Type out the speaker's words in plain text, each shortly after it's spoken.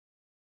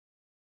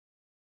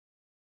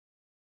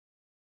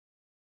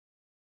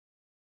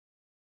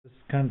It's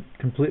kind of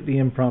completely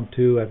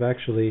impromptu. I've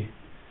actually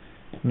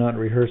not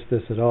rehearsed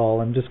this at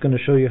all. I'm just going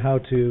to show you how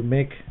to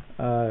make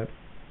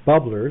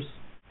bubblers.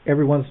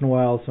 Every once in a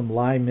while some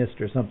lye mist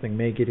or something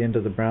may get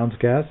into the Brown's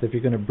gas. If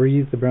you're going to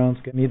breathe the Brown's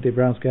gas, you need the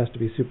Brown's gas to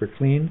be super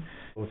clean.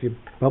 So if you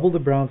bubble the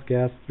Brown's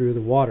gas through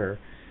the water,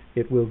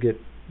 it will get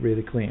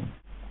really clean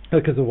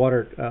because the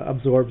water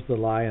absorbs the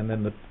lye and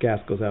then the gas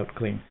goes out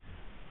clean.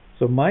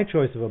 So my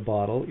choice of a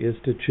bottle is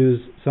to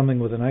choose something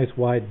with a nice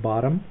wide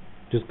bottom.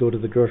 Just go to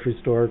the grocery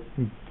store,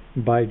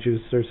 buy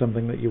juice or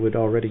something that you would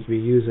already be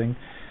using.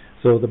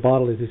 So the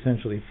bottle is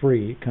essentially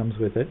free, it comes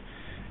with it.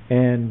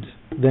 And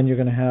then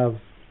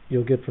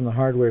you'll get from the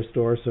hardware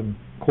store some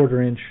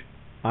 1/4 inch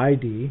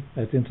ID,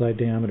 that's inside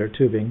diameter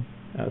tubing,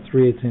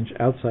 3/8 inch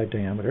outside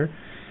diameter.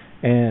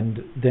 And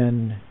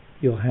then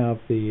you'll have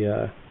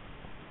the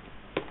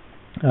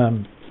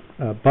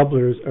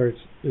bubblers, or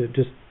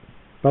just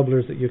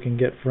bubblers that you can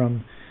get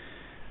from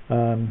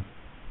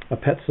a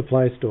pet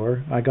supply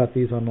store. I got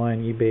these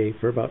online, eBay,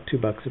 for about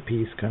 $2 a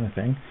piece kind of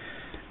thing.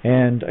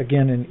 And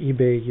again, in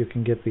eBay you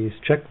can get these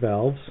check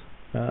valves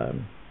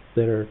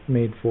that are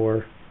made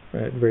for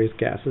various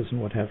gases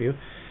and what have you.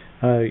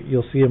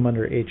 You'll see them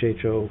under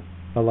HHO.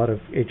 A lot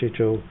of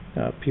HHO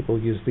people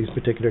use these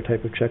particular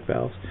type of check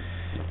valves.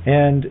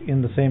 And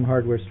in the same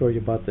hardware store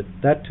you bought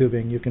that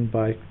tubing, you can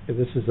buy,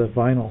 this is a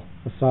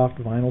soft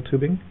vinyl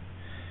tubing,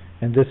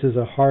 and this is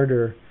a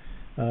harder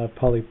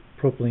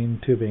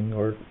polypropylene tubing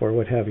or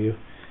what have you.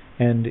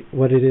 And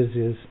what it is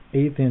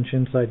 1/8 inch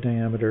inside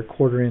diameter,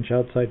 1/4 inch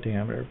outside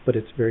diameter, but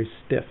it's very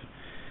stiff.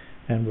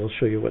 And we'll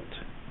show you what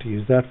to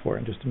use that for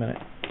in just a minute.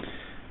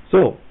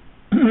 So,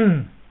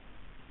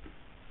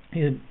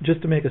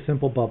 just to make a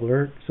simple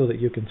bubbler so that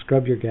you can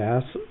scrub your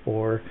gas,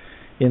 or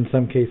in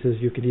some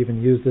cases you could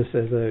even use this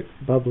as a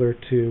bubbler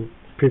to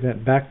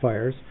prevent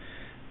backfires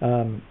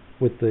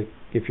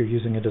if you're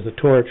using it as a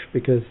torch,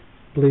 because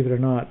believe it or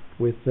not,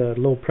 with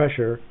low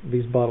pressure,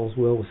 these bottles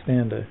will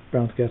withstand a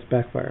Brown's gas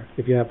backfire.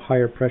 If you have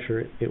higher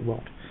pressure, it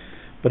won't.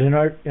 But in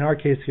our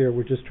case here,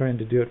 we're just trying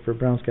to do it for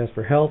Brown's gas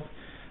for health.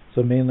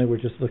 So mainly we're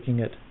just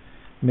looking at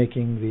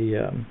making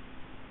the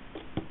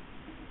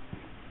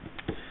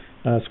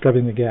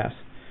scrubbing the gas.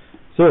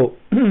 So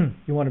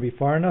you want to be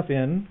far enough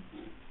in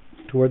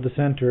toward the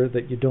center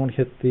that you don't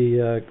hit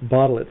the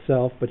bottle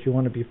itself, but you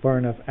want to be far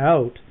enough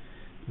out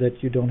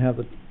that you don't have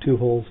the two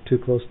holes too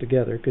close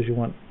together, because you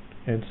want.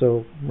 And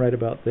so right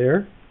about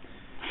there,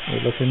 we're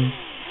looking,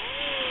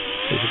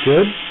 is it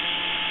good?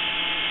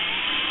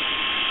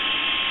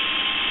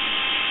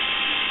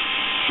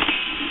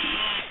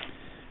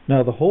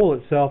 Now the hole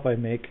itself I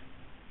make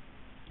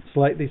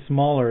slightly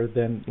smaller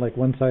than, like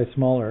one size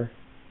smaller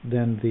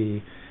than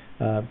the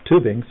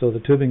tubing. So the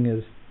tubing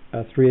is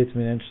 3/8 of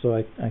an inch, so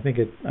I think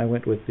I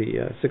went with the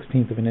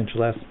 1/16 of an inch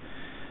less.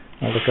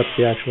 I'll look up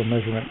the actual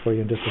measurement for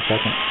you in just a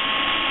second.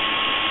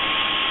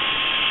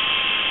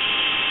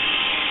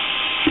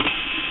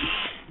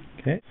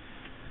 Okay,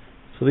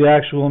 so the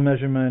actual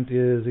measurement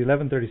is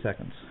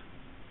 11/32.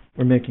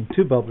 We're making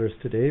 2 bubblers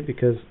today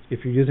because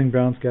if you're using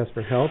Brown's gas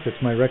for health,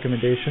 it's my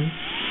recommendation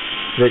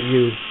that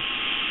you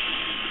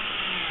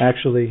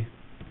actually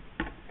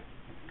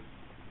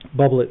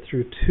bubble it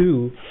through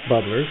 2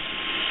 bubblers,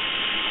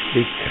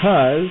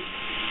 because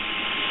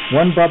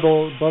one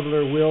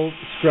bubbler will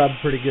scrub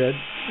pretty good.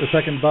 The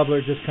second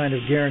bubbler just kind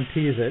of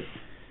guarantees it,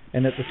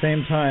 and at the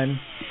same time,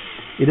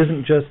 it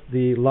isn't just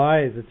the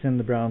lye that's in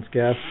the Brown's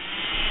gas.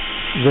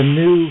 The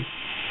new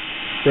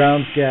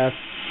Brown's gas,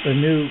 the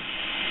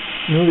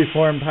newly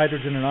formed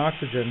hydrogen and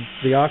oxygen,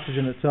 the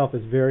oxygen itself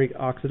is very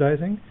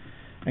oxidizing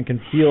and can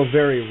feel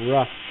very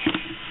rough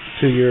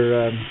to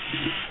your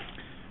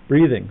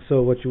breathing.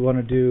 So what you want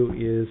to do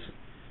is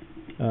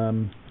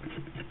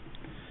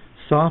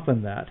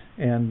soften that,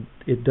 and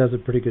it does a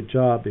pretty good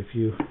job if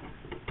you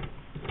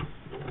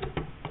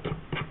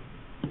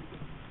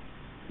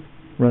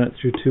run it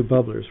through 2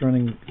 bubblers.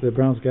 Running the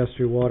Brown's gas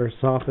through water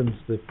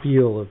softens the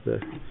feel of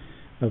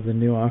the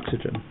new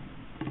oxygen.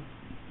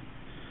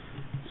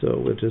 So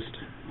we'll just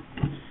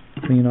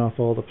clean off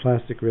all the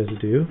plastic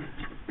residue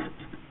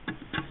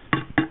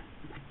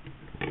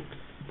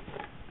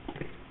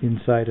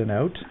inside and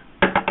out.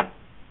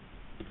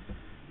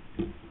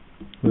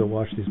 We'll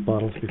wash these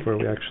bottles before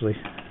we actually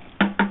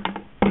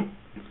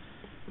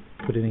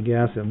put any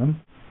gas in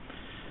them.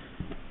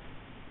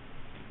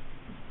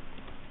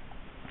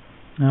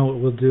 Now what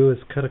we'll do is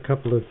cut a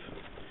couple of,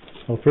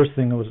 well, first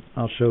thing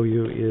I'll show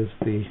you is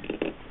the,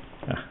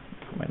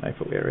 put my knife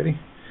away already,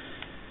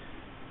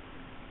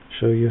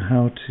 show you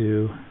how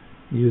to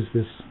use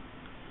this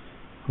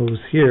hose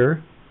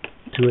here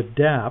to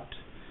adapt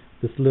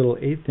this little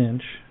 1/8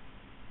 inch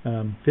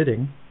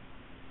fitting.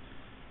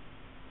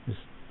 Just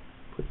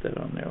put that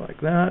on there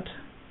like that,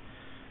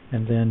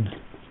 and then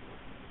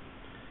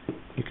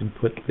you can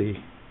put it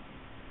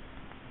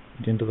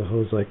into the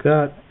hose like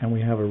that, and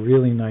we have a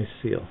really nice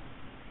seal.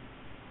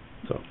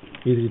 So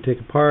easy to take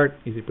apart,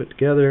 easy to put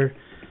together,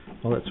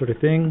 all that sort of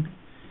thing.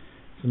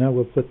 So now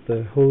we'll put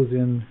the hose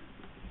in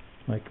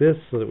like this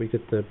so that we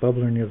get the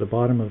bubbler near the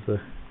bottom of the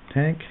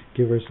tank.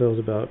 Give ourselves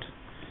about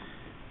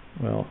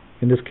well,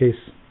 in this case,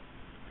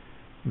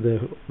 the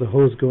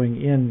hose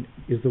going in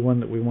is the one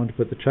that we want to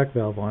put the check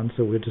valve on,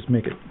 so we'll just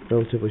make it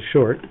relatively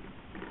short.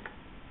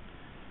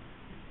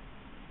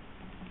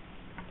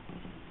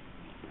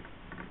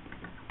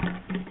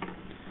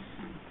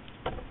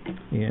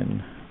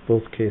 In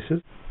both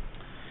cases.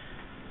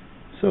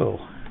 So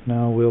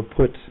now we'll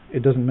put,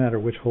 it doesn't matter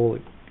which hole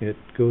it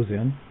goes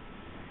in.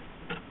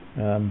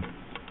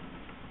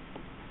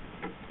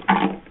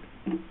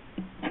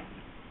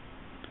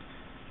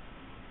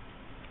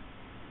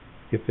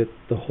 If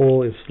the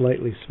hole is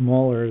slightly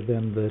smaller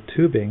than the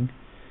tubing,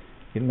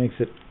 it makes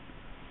it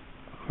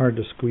hard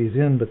to squeeze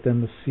in, but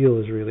then the seal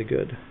is really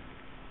good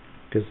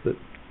because the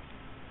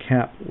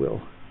cap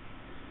will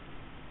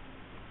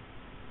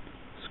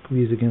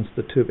squeeze against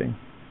the tubing.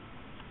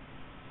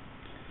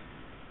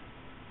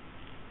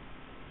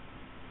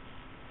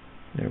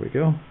 There we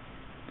go.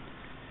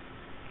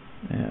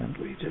 And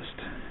we just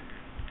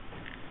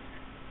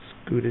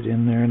scoot it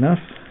in there enough.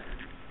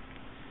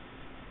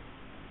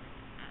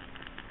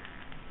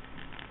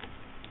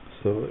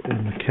 So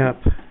in the cap,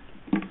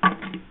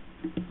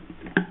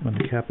 when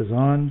the cap is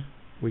on,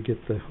 we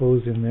get the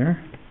hose in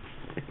there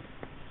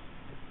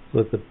so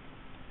that the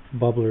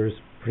bubbler is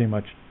pretty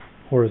much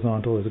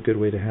horizontal is a good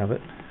way to have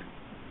it.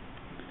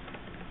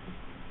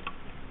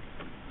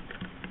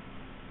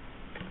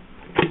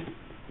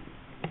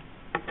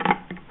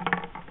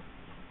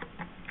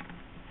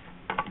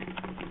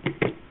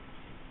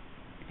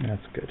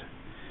 That's good.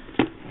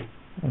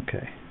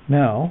 Okay,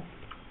 now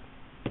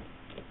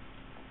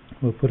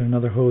we'll put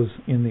another hose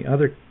in the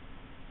other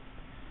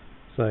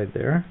side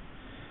there,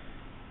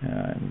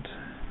 and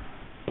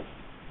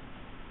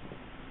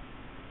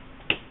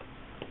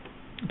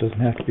it doesn't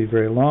have to be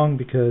very long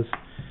because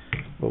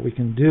what we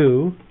can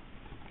do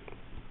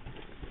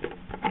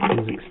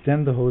is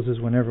extend the hoses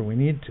whenever we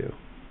need to.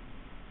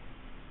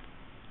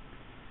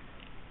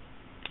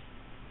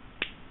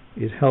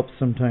 It helps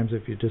sometimes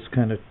if you just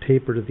kind of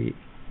taper to the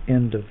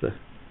end of the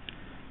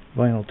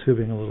vinyl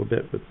tubing a little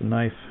bit with the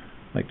knife,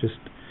 like just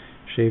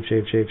shave,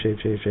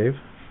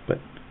 but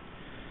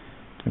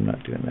I'm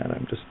not doing that.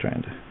 I'm just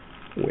trying to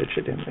wedge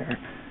it in there,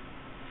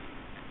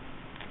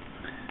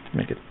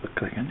 make it look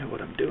like I know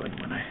what I'm doing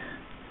when I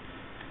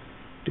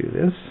do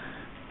this.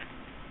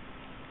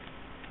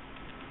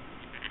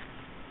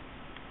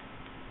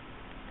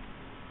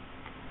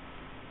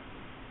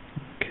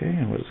 Okay,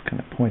 and we'll just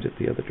kind of point it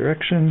the other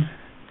direction.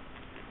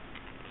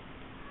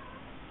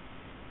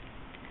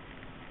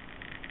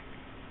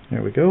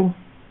 There we go.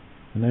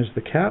 And there's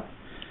the cap.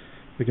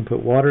 We can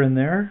put water in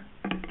there,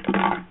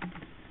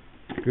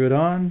 screw it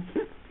on,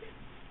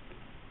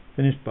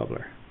 finished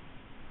bubbler.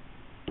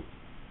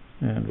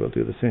 And we'll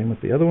do the same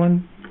with the other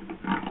one.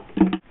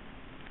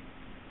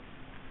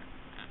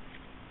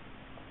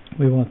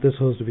 We want this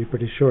hose to be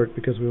pretty short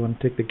because we want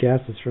to take the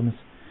gases from as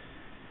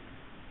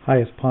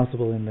high as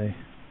possible in the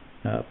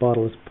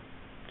bottle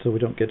so we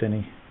don't get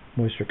any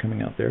moisture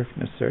coming out there if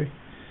necessary.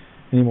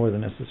 Any more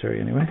than necessary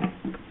anyway.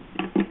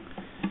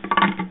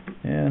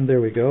 And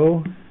there we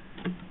go.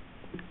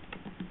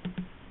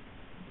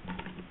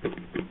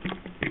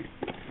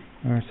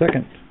 Our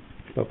second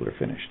bubbler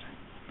finished.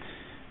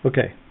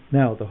 Okay,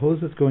 now the hose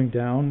that's going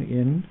down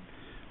in,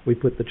 we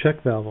put the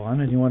check valve on,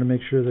 and you want to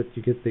make sure that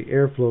you get the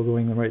airflow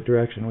going in the right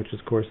direction, which is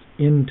of course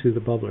into the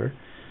bubbler.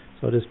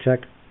 So I'll just check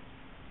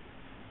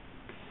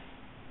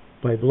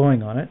by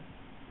blowing on it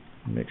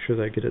and make sure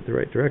that I get it the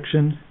right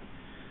direction.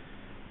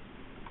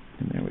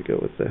 And there we go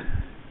with the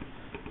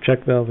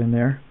check valve in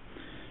there.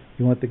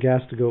 You want the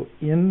gas to go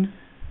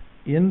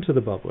into the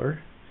bubbler.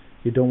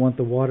 You don't want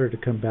the water to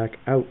come back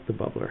out the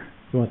bubbler.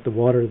 You want the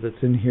water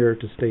that's in here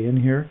to stay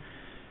in here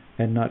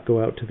and not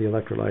go out to the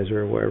electrolyzer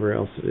or wherever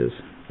else it is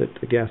that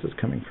the gas is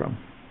coming from.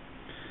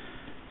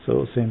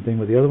 So same thing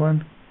with the other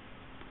one.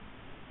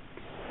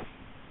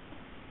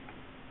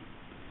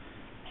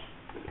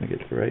 I get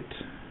the right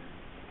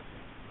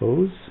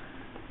hose.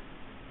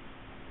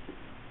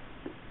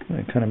 And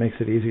it kind of makes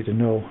it easy to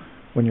know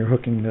when you're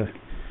hooking the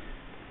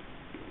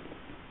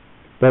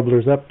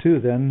bubblers up to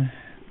then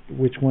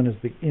which one is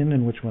the in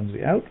and which one's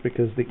the out,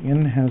 because the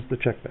in has the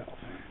check valve.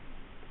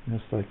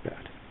 Just like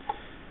that.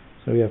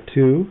 So we have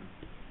two.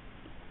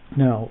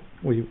 Now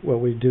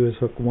what we do is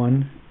hook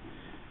one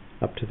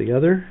up to the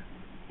other.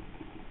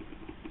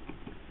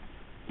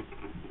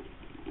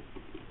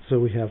 So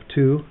we have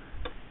two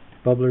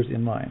bubblers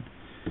in line.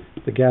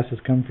 The gases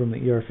come from the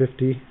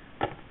ER50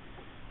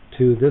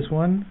 to this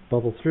one,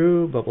 bubble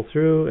through,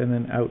 and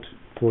then out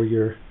for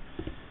your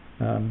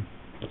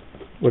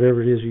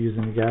whatever it is you're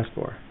using the gas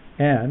for.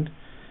 And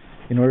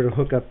in order to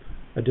hook up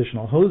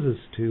additional hoses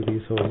to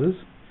these hoses,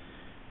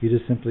 you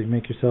just simply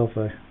make yourself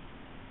a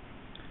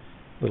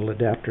little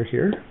adapter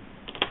here,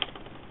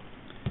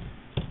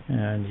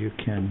 and you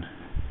can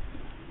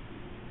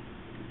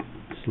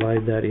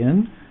slide that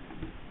in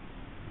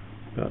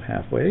about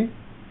halfway,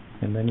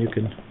 and then you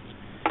can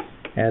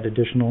add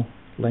additional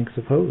lengths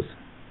of hose.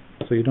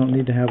 So you don't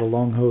need to have a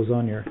long hose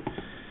on your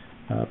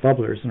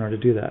bubblers in order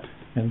to do that.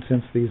 And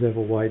since these have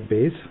a wide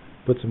base,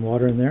 put some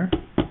water in there,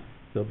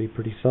 they'll be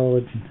pretty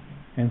solid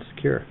and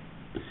secure.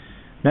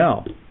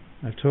 Now,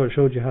 I've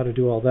showed you how to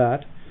do all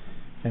that,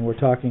 and we're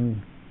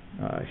talking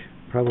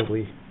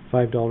probably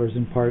 $5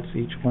 in parts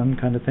each one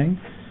kind of thing,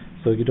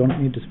 so you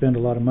don't need to spend a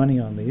lot of money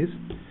on these.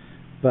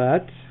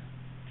 But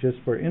just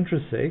for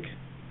interest's sake,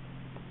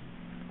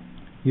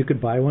 you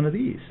could buy one of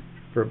these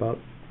for about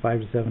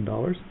 $5 to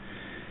 $7.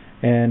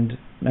 And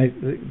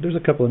there's a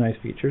couple of nice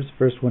features.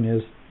 First one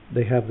is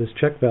they have this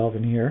check valve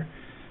in here,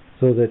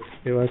 so that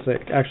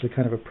it's actually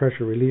kind of a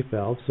pressure relief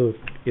valve. So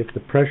if the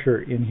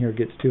pressure in here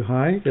gets too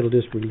high, it'll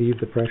just relieve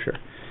the pressure.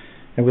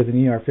 And with an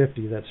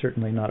ER50, that's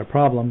certainly not a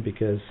problem,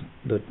 because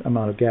the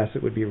amount of gas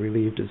that would be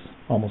relieved is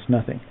almost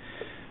nothing.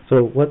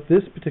 So what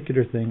this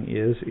particular thing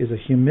is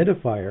a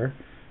humidifier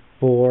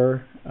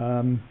for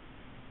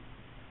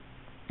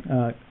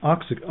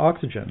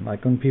oxygen.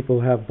 Like when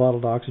people have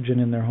bottled oxygen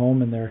in their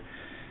home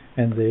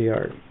and they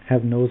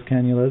have nose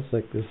cannulas,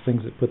 like those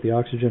things that put the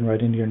oxygen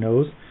right into your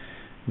nose.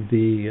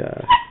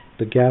 The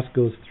gas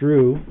goes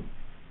through,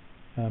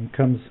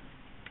 comes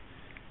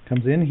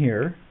in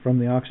here from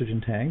the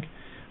oxygen tank,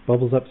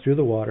 bubbles up through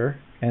the water,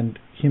 and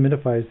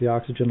humidifies the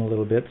oxygen a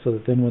little bit, so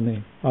that then when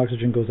the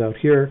oxygen goes out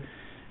here,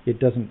 it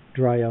doesn't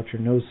dry out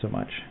your nose so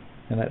much.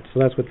 And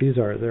that's what these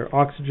are. They're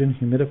oxygen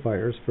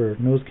humidifiers for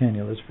nose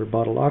cannulas for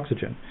bottled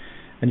oxygen,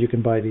 and you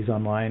can buy these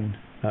online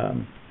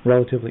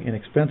relatively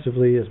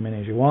inexpensively, as many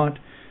as you want.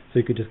 So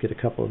you could just get a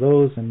couple of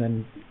those, and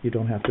then you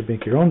don't have to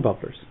make your own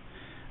bubblers.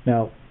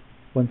 Now,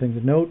 one thing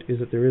to note is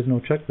that there is no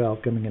check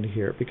valve coming into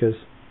here, because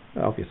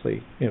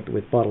obviously,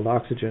 with bottled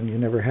oxygen, you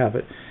never have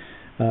it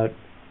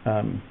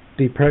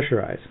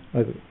depressurize.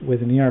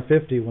 With an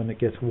ER50, when it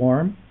gets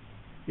warm,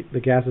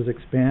 the gases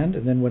expand,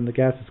 and then when the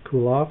gases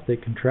cool off, they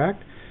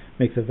contract,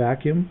 makes a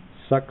vacuum,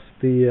 sucks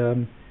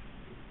the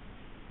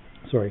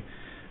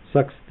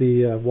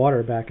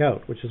water back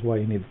out, which is why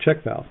you need the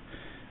check valve.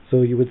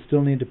 So you would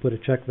still need to put a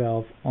check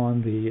valve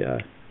on the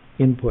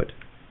input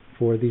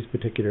for these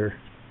particular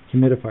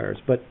humidifiers,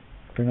 but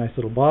they're nice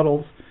little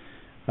bottles.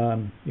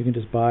 You can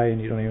just buy,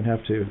 and you don't even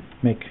have to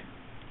make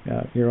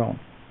your own.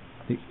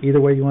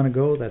 Either way you want to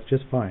go, that's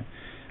just fine.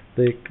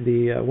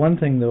 The one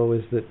thing though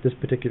is that this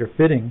particular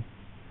fitting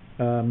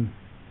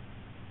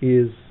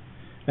is,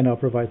 and I'll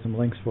provide some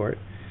links for it,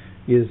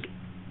 is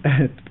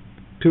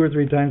 2 or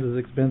 3 times as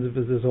expensive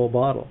as this whole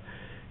bottle,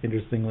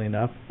 interestingly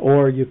enough.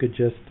 Or you could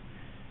just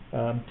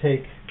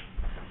take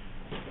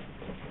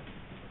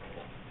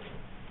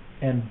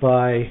and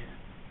buy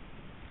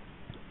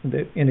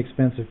the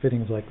inexpensive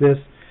fittings like this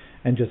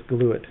and just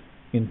glue it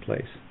in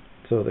place,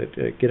 so that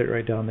get it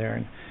right down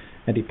there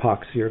and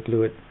epoxy or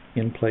glue it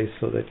in place,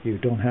 so that you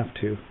don't have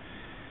to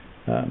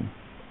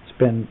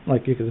spend,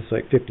 like, you could just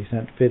like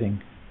 50-cent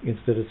fitting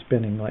instead of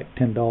spending like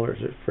 $10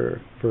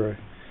 for a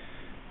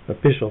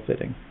official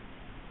fitting.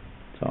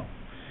 So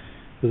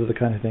those are the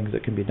kind of things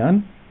that can be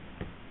done,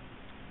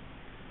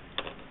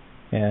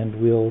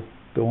 and we'll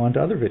go on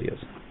to other videos.